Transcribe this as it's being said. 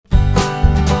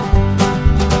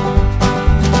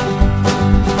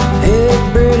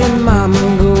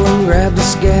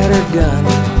gun.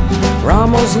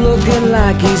 Ramos looking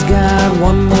like he's got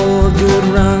one more good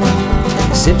run.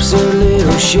 Sips a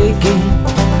little shaky,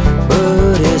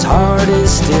 but his heart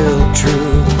is still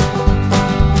true.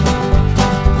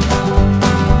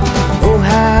 Oh,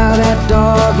 how that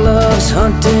dog loves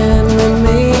hunting with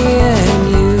me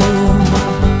and you.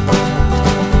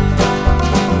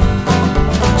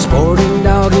 Sporting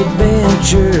Dog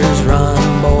Adventures,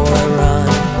 run, boy, run.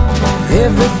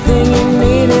 Everything you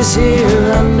need is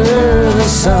here under the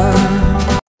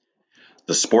sun.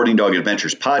 The Sporting Dog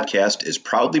Adventures podcast is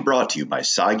proudly brought to you by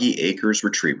Soggy Acres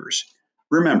Retrievers.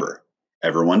 Remember,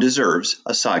 everyone deserves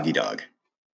a soggy dog.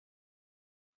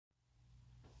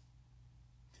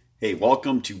 Hey,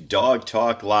 welcome to Dog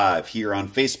Talk Live here on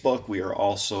Facebook. We are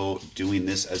also doing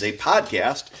this as a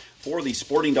podcast for the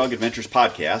Sporting Dog Adventures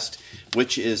podcast,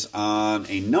 which is on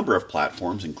a number of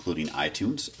platforms, including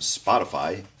iTunes,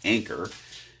 Spotify, Anchor,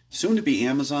 soon to be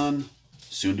Amazon,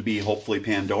 soon to be hopefully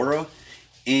Pandora,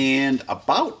 and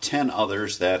about 10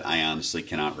 others that I honestly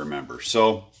cannot remember.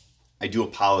 So I do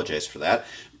apologize for that,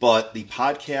 but the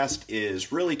podcast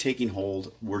is really taking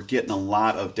hold. We're getting a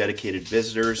lot of dedicated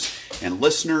visitors and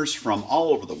listeners from all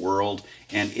over the world,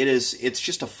 and it's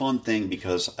just a fun thing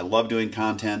because I love doing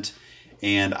content,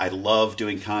 and I love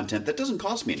doing content that doesn't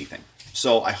cost me anything.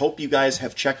 So I hope you guys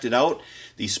have checked it out,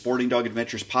 the Sporting Dog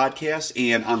Adventures podcast.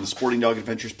 And on the Sporting Dog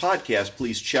Adventures podcast,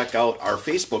 please check out our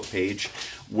Facebook page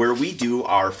where we do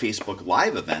our Facebook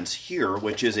Live events here,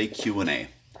 which is a Q&A.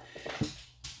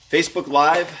 Facebook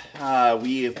Live,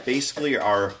 we basically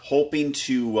are hoping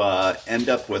to end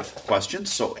up with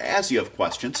questions. So as you have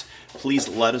questions, please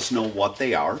let us know what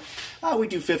they are. We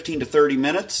do 15 to 30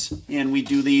 minutes, and we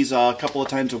do these a couple of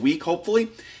times a week, hopefully.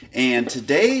 And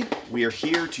today, we are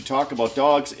here to talk about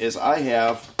dogs, as I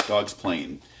have dogs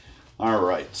playing. All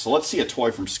right, so let's see a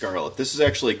toy from Scarlett. This is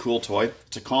actually a cool toy.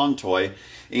 It's a Kong toy,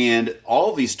 and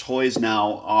all of these toys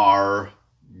now are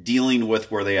dealing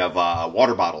with where they have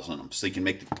water bottles in them, so you can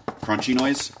make the crunchy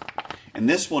noise. And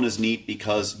this one is neat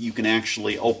because you can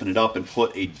actually open it up and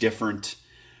put a different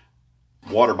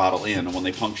water bottle in when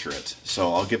they puncture it.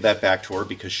 So I'll give that back to her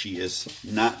because she is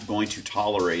not going to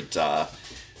tolerate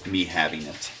me having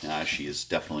it. She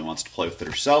definitely wants to play with it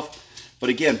herself. But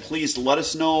again, please let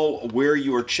us know where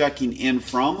you are checking in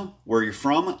from, where you're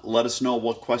from. Let us know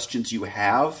what questions you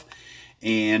have,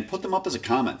 and put them up as a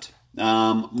comment.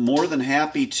 More than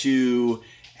happy to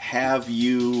have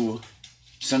you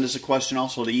send us a question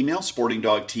also to email,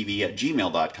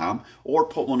 sportingdogtv@gmail.com, or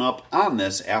put one up on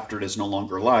this after it is no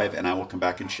longer live, and I will come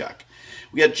back and check.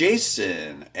 We got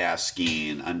Jason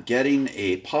asking, I'm getting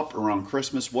a pup around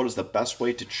Christmas. What is the best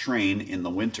way to train in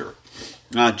the winter?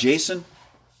 Jason,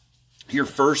 your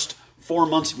first 4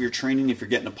 months of your training, if you're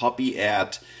getting a puppy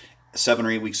at 7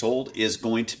 or 8 weeks old, is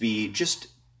going to be just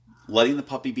letting the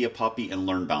puppy be a puppy and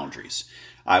learn boundaries.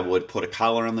 I would put a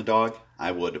collar on the dog.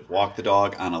 I would walk the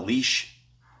dog on a leash.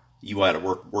 You got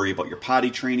to worry about your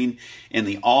potty training. And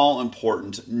the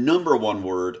all-important number one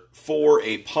word for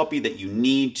a puppy that you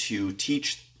need to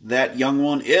teach that young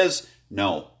one is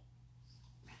no.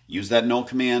 Use that no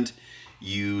command.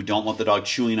 You don't want the dog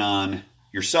chewing on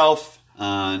yourself,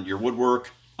 on your woodwork,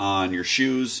 on your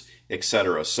shoes,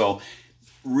 etc. So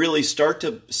really start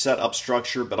to set up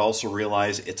structure, but also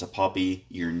realize it's a puppy.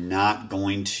 You're not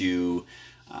going to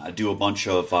do a bunch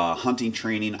of hunting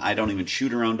training. I don't even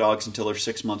shoot around dogs until they're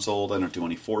 6 months old. I don't do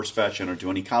any force fetch. I don't do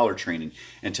any collar training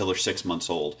until they're 6 months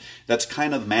old. That's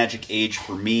kind of the magic age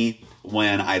for me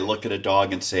when I look at a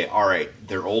dog and say, all right,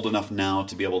 they're old enough now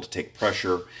to be able to take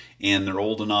pressure, and they're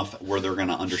old enough where they're going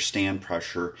to understand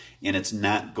pressure, and it's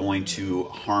not going to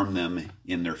harm them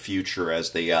in their future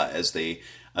as they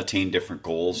attain different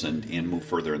goals and move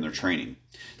further in their training.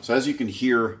 So as you can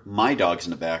hear my dogs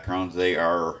in the background, they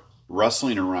are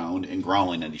wrestling around and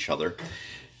growling at each other.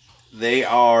 They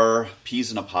are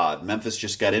peas in a pod. Memphis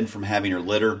just got in from having her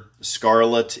litter.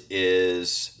 Scarlett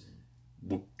is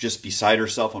just beside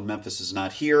herself when Memphis is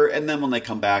not here. And then when they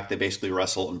come back, they basically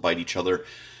wrestle and bite each other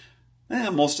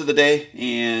most of the day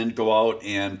and go out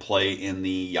and play in the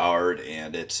yard.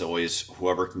 And it's always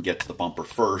whoever can get to the bumper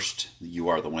first, you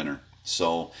are the winner.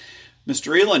 So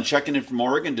Mr. Elon checking in from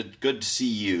Oregon. Good to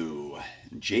see you.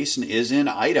 Jason is in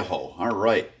Idaho. All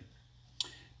right.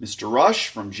 Mr. Rush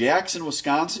from Jackson,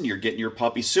 Wisconsin, you're getting your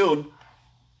puppy soon.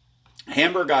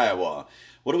 Hamburg, Iowa.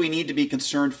 What do we need to be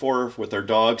concerned for with our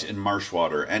dogs in marsh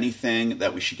water? Anything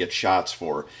that we should get shots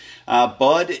for?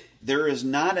 Bud, there is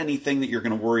not anything that you're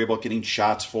going to worry about getting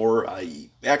shots for.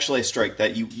 Actually, I strike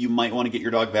that. You might want to get your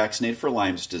dog vaccinated for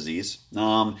Lyme's disease.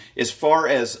 As far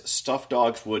as stuff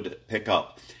dogs would pick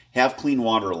up, have clean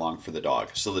water along for the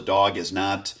dog, so the dog is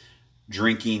not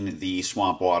drinking the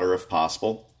swamp water if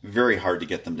possible. Very hard to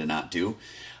get them to not do.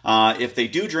 If they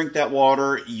do drink that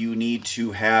water, you need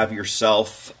to have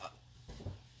yourself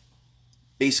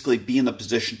basically be in the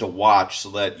position to watch so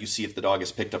that you see if the dog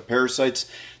has picked up parasites.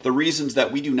 The reasons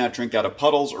that we do not drink out of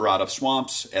puddles or out of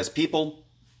swamps as people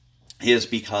is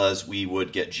because we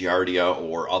would get Giardia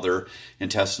or other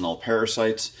intestinal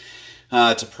parasites.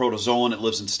 It's a protozoan. It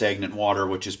lives in stagnant water,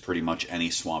 which is pretty much any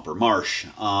swamp or marsh.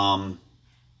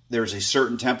 There's a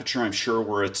certain temperature, I'm sure,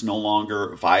 where it's no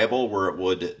longer viable, where it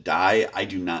would die. I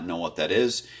do not know what that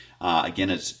is. Again,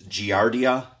 it's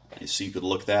Giardia, so you could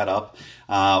look that up.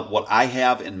 What I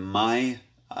have in my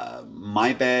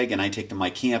bag, and I take to my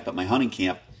camp, at my hunting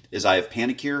camp, is I have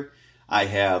Panacur, I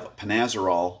have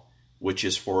Panazarol, which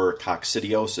is for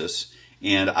coccidiosis,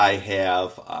 and I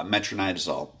have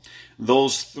metronidazole.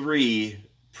 Those three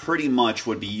pretty much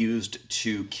would be used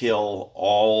to kill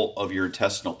all of your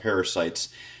intestinal parasites.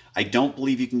 I don't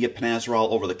believe you can get Panazarol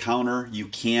over the counter. You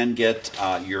can get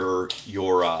your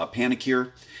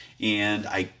Panacur, and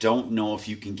I don't know if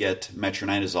you can get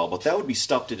metronidazole, but that would be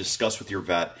stuff to discuss with your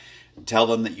vet. Tell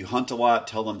them that you hunt a lot,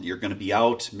 tell them that you're going to be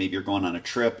out, maybe you're going on a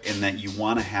trip, and that you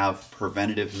want to have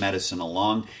preventative medicine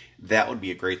along. That would be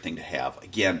a great thing to have.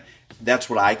 Again, that's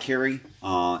what I carry,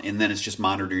 and then it's just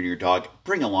monitoring your dog.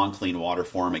 Bring along clean water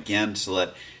for them, again, so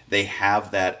that they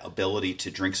have that ability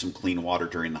to drink some clean water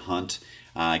during the hunt.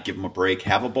 Give them a break.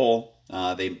 Have a bowl.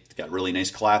 They've got really nice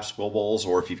collapsible bowls,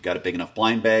 or if you've got a big enough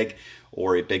blind bag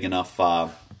or a big enough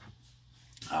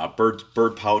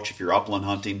bird pouch if you're upland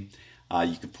hunting,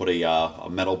 you can put a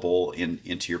metal bowl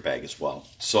into your bag as well.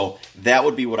 So that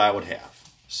would be what I would have.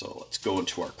 So let's go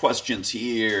into our questions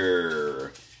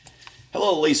here.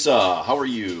 Hello, Lisa. How are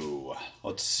you?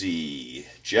 Let's see.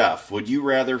 Jeff, would you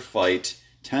rather fight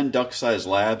 10 duck-sized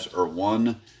labs or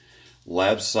 1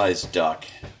 lab-sized duck?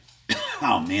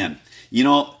 Oh, man. You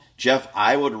know, Jeff,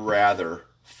 I would rather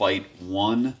fight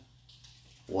 1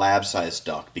 lab-sized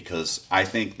duck, because I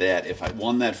think that if I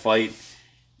won that fight,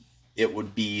 it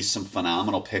would be some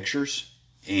phenomenal pictures,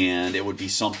 and it would be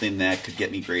something that could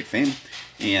get me great fame.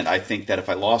 And I think that if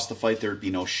I lost the fight, there would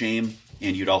be no shame,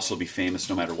 and you'd also be famous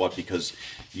no matter what because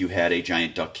you had a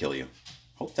giant duck kill you.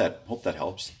 Hope that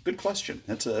helps. Good question.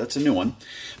 That's a new one.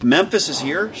 Memphis is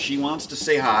here. She wants to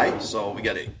say hi, so we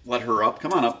got to let her up.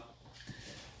 Come on up.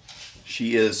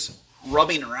 She is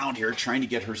rubbing around here, trying to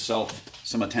get herself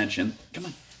some attention. Come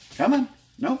on. Come on.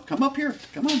 No, come up here.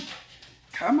 Come on.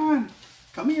 Come on.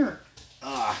 Come here.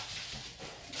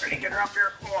 Ready to get her up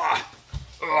here.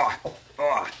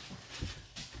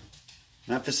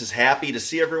 Memphis is happy to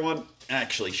see everyone.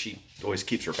 Actually, she always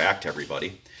keeps her back to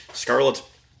everybody. Scarlett's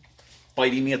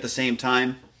biting me at the same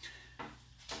time.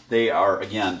 They are,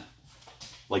 again,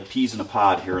 like peas in a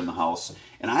pod here in the house.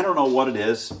 And I don't know what it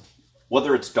is,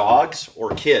 whether it's dogs or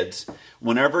kids.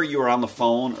 Whenever you are on the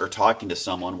phone or talking to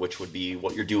someone, which would be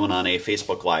what you're doing on a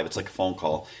Facebook Live, it's like a phone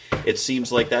call. It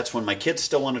seems like that's when my kids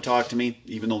still want to talk to me,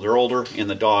 even though they're older, and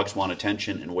the dogs want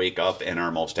attention and wake up and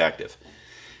are most active.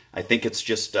 I think it's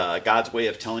just God's way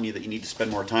of telling you that you need to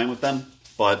spend more time with them,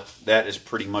 but that is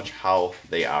pretty much how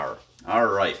they are. All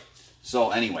right. So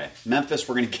anyway, Memphis,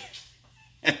 we're going to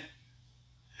get...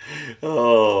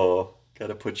 Oh, got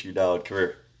to put you down. Come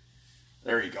here.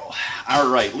 There you go.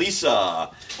 All right, Lisa,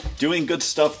 doing good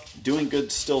stuff, doing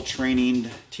good still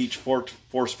training, teach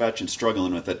force fetch and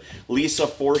struggling with it. Lisa,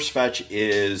 force fetch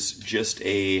is just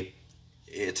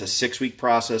it's a 6-week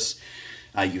process.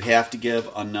 You have to give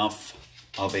enough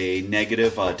of a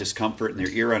negative discomfort in their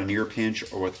ear on an ear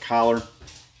pinch or with a collar,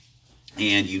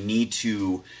 and you need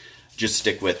to just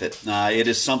stick with it. It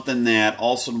is something that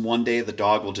also one day the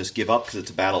dog will just give up because it's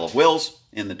a battle of wills,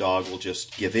 and the dog will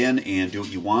just give in and do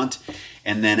what you want.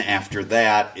 And then after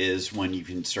that is when you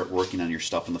can start working on your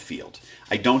stuff in the field.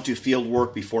 I don't do field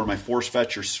work before my force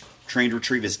fetch or trained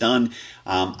retrieve is done.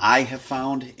 I have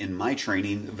found in my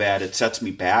training that it sets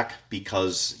me back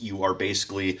because you are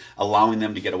basically allowing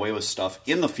them to get away with stuff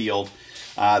in the field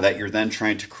that you're then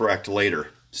trying to correct later.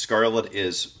 Scarlett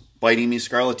is biting me.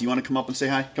 Scarlett, do you want to come up and say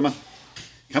hi? Come on.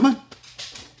 Come on.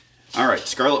 All right,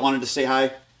 Scarlett wanted to say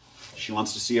hi. She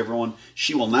wants to see everyone.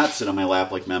 She will not sit on my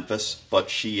lap like Memphis, but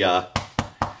she has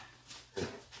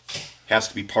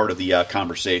to be part of the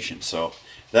conversation. So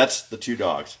that's the 2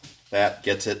 dogs. That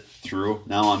gets it through.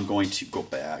 Now I'm going to go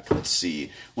back. Let's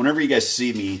see. Whenever you guys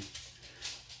see me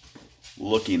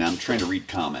looking, I'm trying to read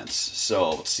comments.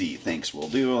 So let's see. Thanks, will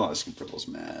do. I'm asking for those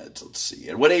meds. Let's see.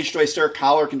 At what age do I start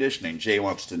collar conditioning? Jay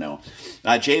wants to know.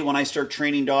 Jay, when I start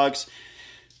training dogs,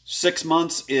 6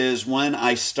 months is when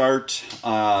I start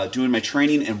doing my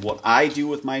training, and what I do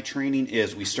with my training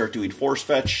is we start doing force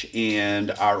fetch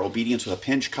and our obedience with a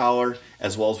pinch collar,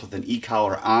 as well as with an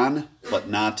e-collar on, but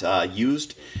not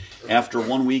used. After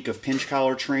 1 week of pinch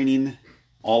collar training,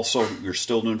 also you're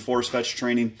still doing force fetch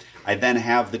training. I then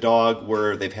have the dog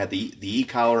where they've had the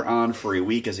e-collar on for a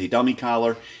week as a dummy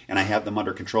collar, and I have them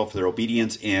under control for their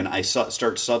obedience, and I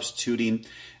start substituting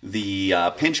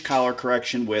the pinch collar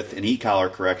correction with an e-collar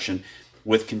correction.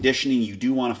 With conditioning, you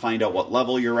do want to find out what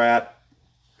level you're at,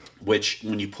 which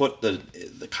when you put the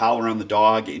collar on the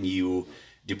dog and you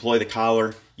deploy the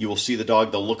collar, you will see the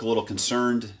dog, they'll look a little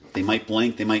concerned, they might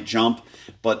blink, they might jump,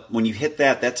 but when you hit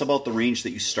that, that's about the range that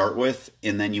you start with,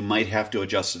 and then you might have to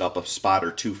adjust it up a spot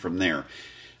or two from there.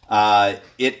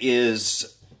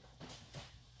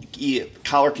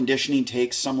 Collar conditioning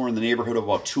takes somewhere in the neighborhood of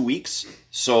about 2 weeks,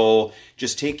 so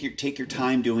just take your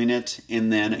time doing it,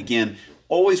 and then again,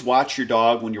 always watch your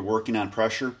dog when you're working on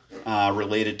pressure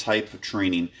related type of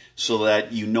training, so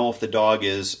that you know if the dog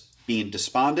is being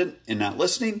despondent and not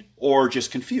listening, or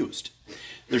just confused.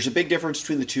 There's a big difference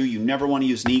between the two. You never want to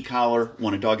use an e-collar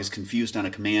when a dog is confused on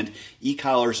a command.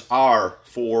 E-collars are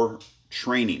for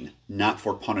training, not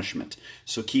for punishment.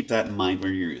 So keep that in mind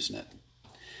when you're using it.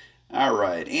 All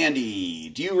right, Andy,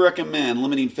 do you recommend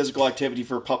limiting physical activity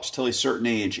for pups till a certain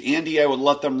age? Andy, I would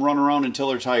let them run around until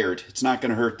they're tired. It's not going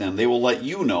to hurt them. They will let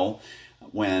you know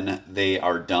when they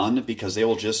are done, because they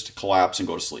will just collapse and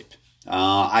go to sleep.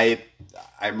 I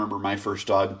remember my first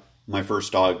dog,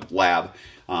 Lab.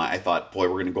 I thought, boy,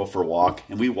 we're going to go for a walk.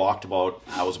 And we walked about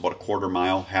a quarter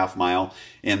mile, half mile.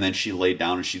 And then she laid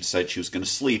down and she decided she was going to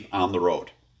sleep on the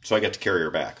road. So I got to carry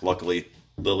her back. Luckily,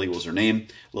 Lily was her name.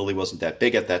 Lily wasn't that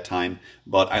big at that time.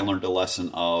 But I learned a lesson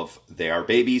of they are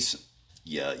babies.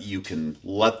 Yeah, you can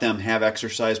let them have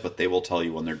exercise, but they will tell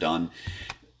you when they're done.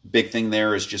 Big thing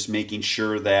there is just making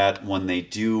sure that when they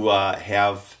do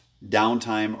have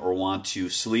downtime or want to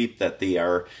sleep, that they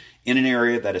are in an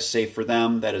area that is safe for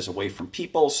them, that is away from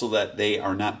people, so that they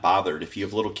are not bothered. If you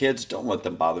have little kids, don't let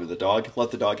them bother the dog. Let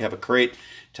the dog have a crate.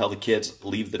 Tell the kids,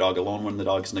 leave the dog alone when the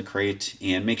dog's in the crate,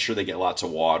 and make sure they get lots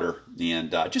of water,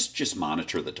 and just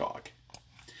monitor the dog.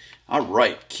 All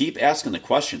right, keep asking the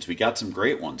questions. We got some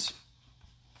great ones.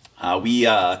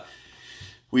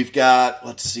 We've got,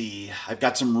 let's see, I've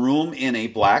got some room in a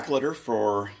black litter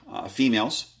for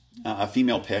females.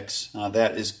 Female picks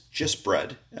that is just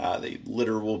bred. The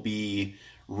litter will be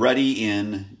ready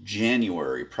in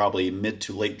January, probably mid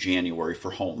to late January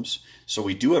for homes. So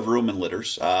we do have room in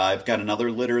litters. I've got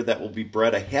another litter that will be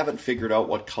bred. I haven't figured out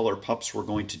what color pups we're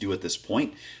going to do at this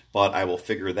point, but I will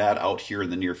figure that out here in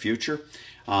the near future.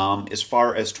 As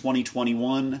far as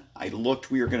 2021, I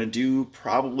looked, we are going to do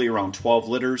probably around 12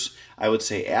 litters. I would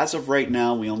say as of right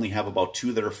now, we only have about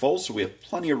 2 that are full, so we have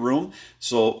plenty of room.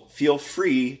 So feel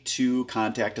free to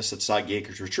contact us at Soggy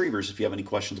Acres Retrievers if you have any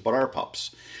questions about our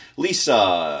pups.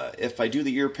 Lisa, if I do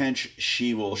the ear pinch,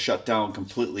 she will shut down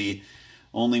completely.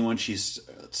 Only when she's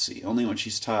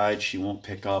tied. She won't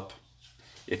pick up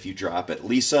if you drop it.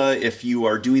 Lisa, if you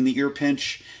are doing the ear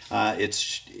pinch,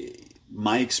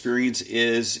 my experience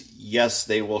is, yes,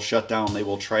 they will shut down. They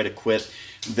will try to quit.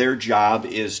 Their job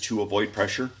is to avoid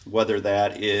pressure, whether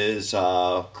that is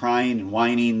crying and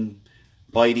whining,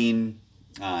 biting,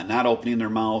 not opening their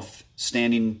mouth,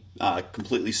 standing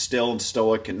completely still and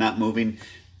stoic and not moving.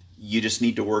 You just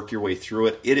need to work your way through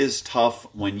it. It is tough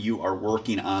when you are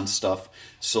working on stuff,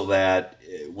 so that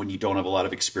when you don't have a lot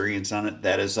of experience on it,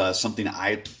 that is something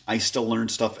I still learn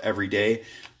stuff every day.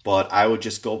 But I would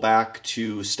just go back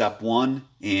to step 1,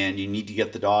 and you need to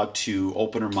get the dog to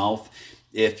open her mouth.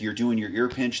 If you're doing your ear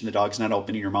pinch and the dog's not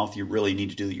opening your mouth, you really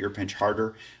need to do the ear pinch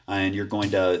harder, and you're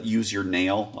going to use your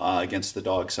nail against the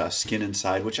dog's skin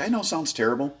inside, which I know sounds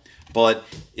terrible, but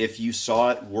if you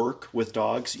saw it work with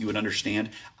dogs, you would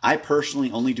understand. I personally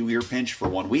only do ear pinch for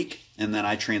 1 week, and then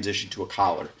I transition to a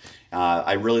collar.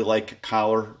 I really like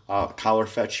collar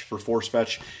fetch for force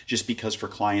fetch, just because for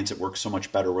clients it works so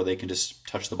much better, where they can just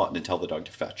touch the button and tell the dog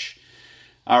to fetch.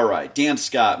 All right, Dan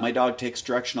Scott, my dog takes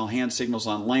directional hand signals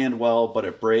on land well, but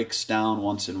it breaks down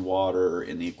once in water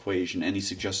in the equation. Any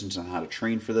suggestions on how to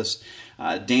train for this?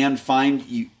 Dan, find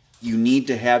you need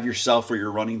to have yourself where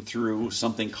you're running through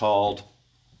something called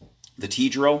the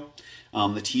T-drill.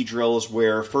 The T-drill is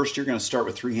where first you're going to start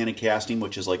with 3-handed casting,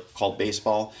 which is like called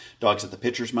baseball. Dog's at the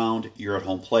pitcher's mound, you're at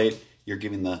home plate, you're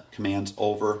giving the commands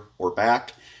over or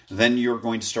back. Then you're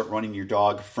going to start running your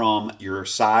dog from your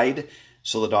side.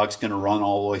 So the dog's going to run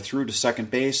all the way through to second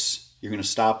base. You're going to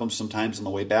stop them sometimes on the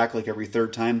way back, like every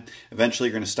third time. Eventually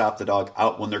you're going to stop the dog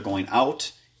out when they're going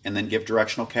out, and then give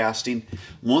directional casting.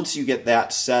 Once you get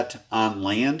that set on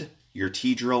land, your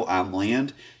T-drill on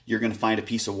land, you're going to find a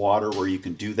piece of water where you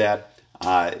can do that.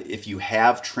 If you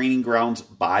have training grounds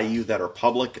by you that are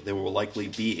public, there will likely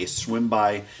be a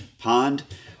swim-by pond.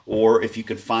 Or if you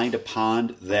can find a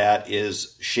pond that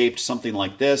is shaped something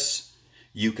like this,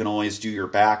 you can always do your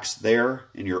backs there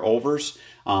and your overs.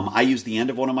 I use the end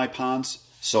of one of my ponds,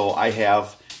 so I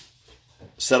have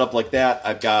set up like that.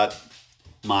 I've got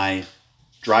my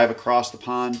drive across the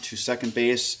pond to second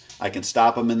base. I can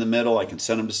stop them in the middle. I can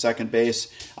send them to second base.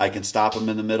 I can stop them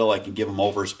in the middle. I can give them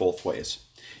overs both ways.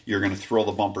 You're going to throw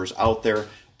the bumpers out there,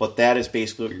 but that is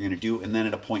basically what you're going to do. And then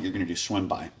at a point, you're going to do swim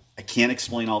by. I can't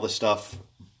explain all this stuff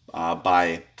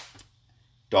by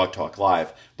Dog Talk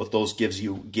Live, but those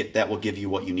that will give you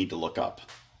what you need to look up.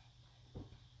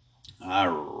 All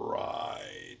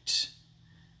right.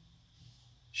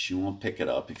 She won't pick it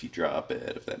up if you drop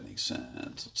it, if that makes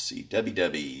sense. Let's see.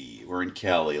 Debbie, we're in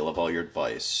Cali. I love all your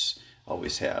advice.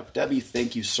 Always have. Debbie,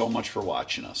 thank you so much for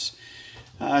watching us.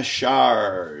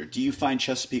 Shar, do you find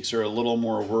Chesapeakes are a little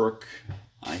more work?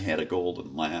 I had a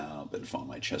golden lab and found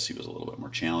my Chessie was a little bit more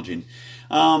challenging.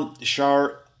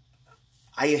 Shar,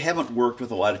 I haven't worked with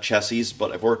a lot of Chessies,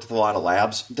 but I've worked with a lot of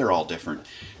labs. They're all different.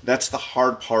 That's the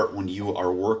hard part when you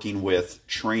are working with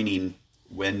training,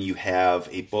 when you have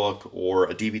a book or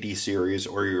a DVD series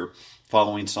or you're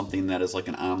following something that is like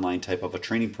an online type of a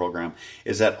training program,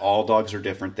 is that all dogs are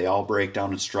different. They all break down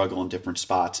and struggle in different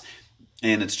spots.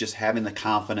 And it's just having the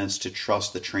confidence to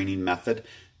trust the training method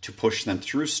to push them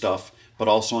through stuff, but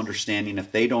also understanding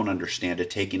if they don't understand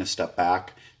it, taking a step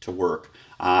back to work.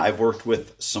 I've worked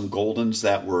with some Goldens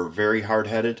that were very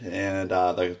hard-headed, and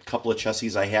the couple of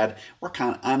Chessies I had were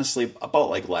kind of honestly about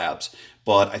like labs.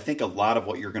 But I think a lot of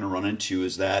what you're going to run into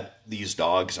is that these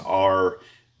dogs are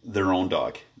their own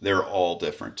dog. They're all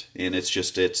different, and it's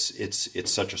just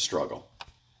it's such a struggle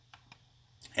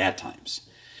at times.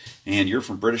 And you're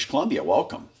from British Columbia.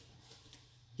 Welcome.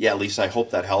 Yeah, Lisa, I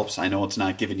hope that helps. I know it's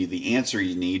not giving you the answer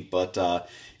you need, but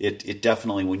it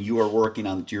definitely, when you are working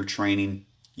on your training,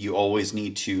 you always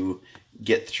need to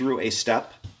get through a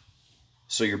step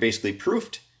so you're basically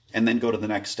proofed and then go to the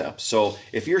next step. So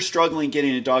if you're struggling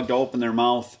getting a dog to open their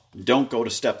mouth, don't go to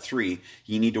step 3.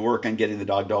 You need to work on getting the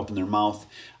dog to open their mouth.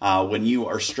 When you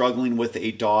are struggling with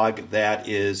a dog that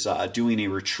is doing a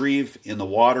retrieve in the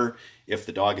water, if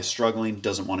the dog is struggling,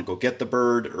 doesn't want to go get the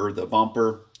bird or the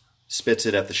bumper, spits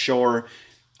it at the shore,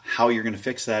 how you're going to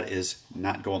fix that is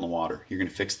not go in the water. You're going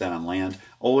to fix that on land.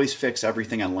 Always fix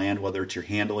everything on land, whether it's your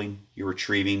handling, your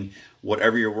retrieving,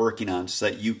 whatever you're working on, so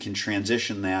that you can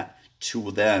transition that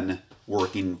to then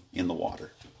working in the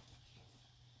water.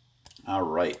 All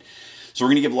right. So we're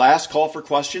going to give last call for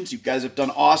questions. You guys have done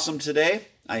awesome today.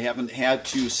 I haven't had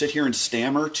to sit here and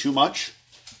stammer too much.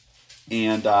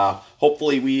 And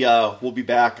hopefully we'll be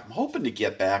back. I'm hoping to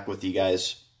get back with you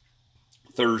guys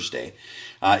Thursday.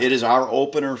 It is our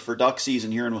opener for duck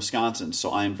season here in Wisconsin,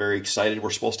 so I'm very excited.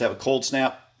 We're supposed to have a cold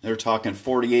snap. They're talking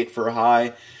 48 for a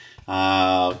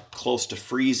high, close to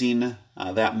freezing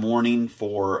that morning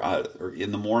or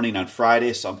in the morning on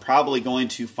Friday. So I'm probably going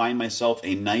to find myself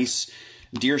a nice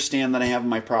deer stand that I have on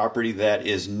my property that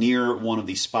is near one of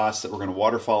these spots that we're going to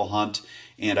waterfowl hunt,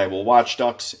 and I will watch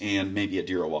ducks and maybe a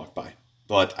deer will walk by.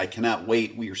 But I cannot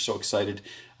wait. We are so excited.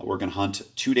 We're going to hunt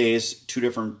 2 days, 2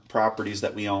 different properties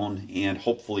that we own, and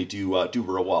hopefully do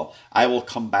real well. I will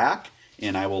come back,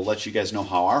 and I will let you guys know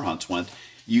how our hunts went.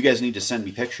 You guys need to send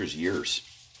me pictures of yours.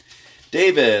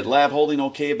 David, lab holding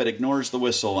okay, but ignores the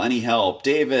whistle. Any help?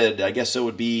 David, I guess it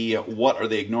would be, what are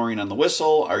they ignoring on the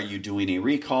whistle? Are you doing a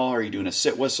recall? Are you doing a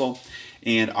sit whistle?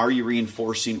 And are you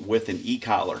reinforcing with an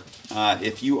e-collar?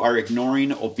 If you are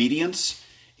ignoring obedience,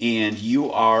 and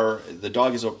the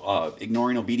dog is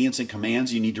ignoring obedience and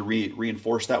commands, you need to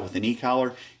reinforce that with an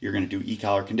e-collar. You're going to do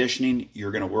e-collar conditioning.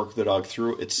 You're going to work the dog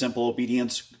through its simple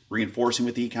obedience, reinforcing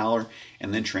with e-collar,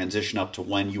 and then transition up to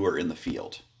when you are in the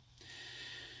field.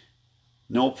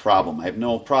 No problem. I have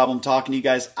no problem talking to you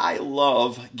guys. I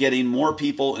love getting more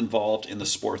people involved in the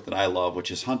sport that I love,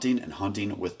 which is hunting and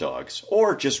hunting with dogs,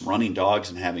 or just running dogs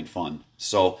and having fun.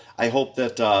 So I hope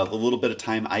that the little bit of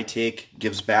time I take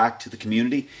gives back to the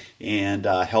community and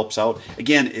helps out.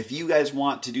 Again, if you guys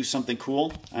want to do something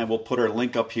cool, I will put our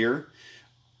link up here.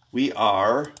 We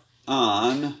are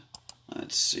on,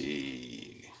 let's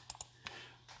see,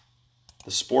 the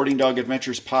Sporting Dog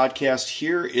Adventures podcast.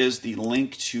 Here is the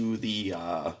link to the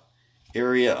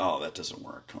area. Oh, that doesn't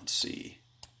work. Let's see.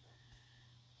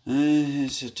 All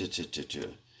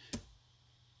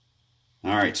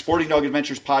right, Sporting Dog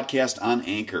Adventures podcast on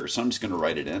Anchor. So I'm just going to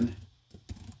write it in.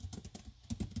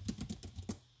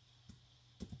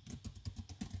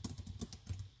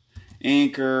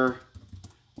 Anchor.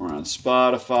 We're on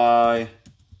Spotify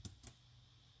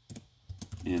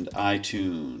and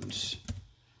iTunes.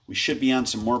 We should be on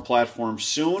some more platforms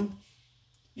soon,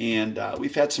 and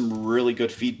we've had some really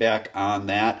good feedback on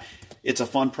that. It's a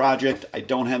fun project. I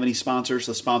don't have any sponsors.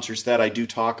 The sponsors that I do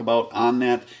talk about on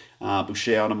that,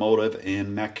 Boucher Automotive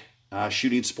and Mech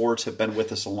Shooting Sports, have been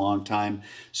with us a long time,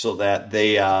 so that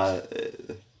they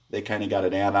kind of got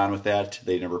an add-on with that.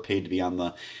 They never paid to be on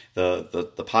the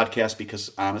podcast,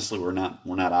 because honestly, we're not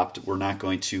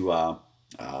going to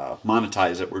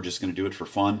monetize it. We're just going to do it for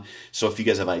fun. So if you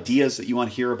guys have ideas that you want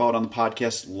to hear about on the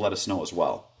podcast, let us know as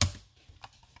well.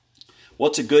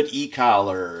 What's a good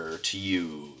e-collar to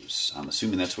use? I'm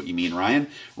assuming that's what you mean, Ryan.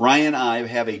 Ryan, I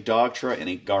have a Dogtra and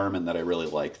a Garmin that I really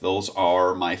like. Those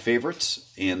are my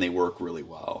favorites, and they work really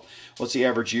well. What's the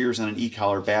average years on an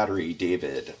e-collar battery,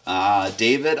 David?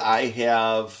 David, I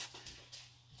have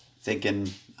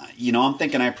I'm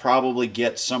thinking I probably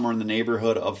get somewhere in the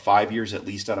neighborhood of 5 years at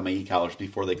least out of my e-collars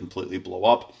before they completely blow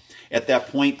up. At that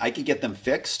point, I could get them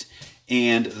fixed,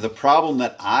 and the problem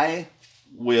that I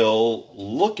will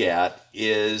look at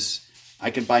is I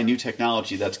can buy new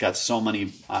technology that's got so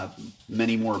many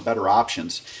more better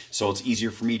options, so it's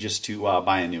easier for me just to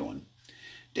buy a new one.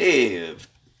 Dave,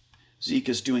 Zeke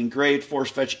is doing great. Force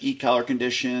fetch e-collar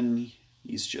condition.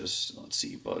 He's just,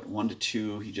 about 1 to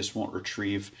 2. He just won't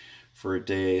retrieve for a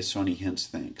day. So any hints?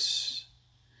 Thanks.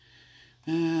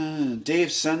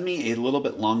 Dave, send me a little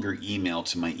bit longer email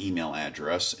to my email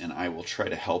address, and I will try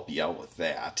to help you out with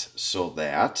that so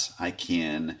that I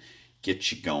can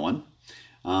get you going.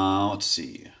 Let's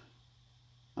see.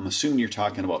 I'm assuming you're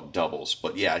talking about doubles,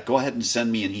 but yeah, go ahead and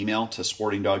send me an email to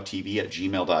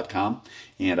sportingdogtv@gmail.com,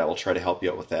 and I will try to help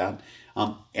you out with that.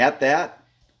 At that,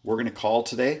 we're going to call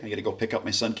today. I got to go pick up my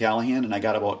son Callahan, and I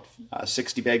got about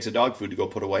 60 bags of dog food to go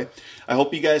put away. I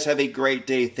hope you guys have a great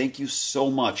day. Thank you so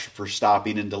much for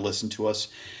stopping in to listen to us.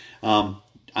 I'm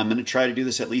going to try to do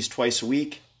this at least twice a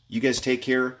week. You guys take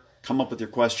care. Come up with your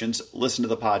questions. Listen to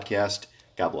the podcast.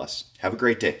 God bless. Have a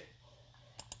great day.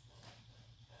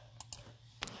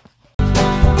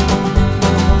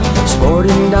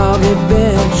 Sporting Dog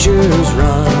Adventures,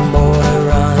 run, boy,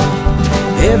 run.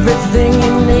 Everything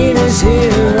you need is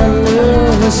here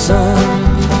under the sun.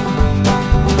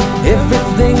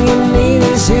 Everything you need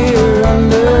is here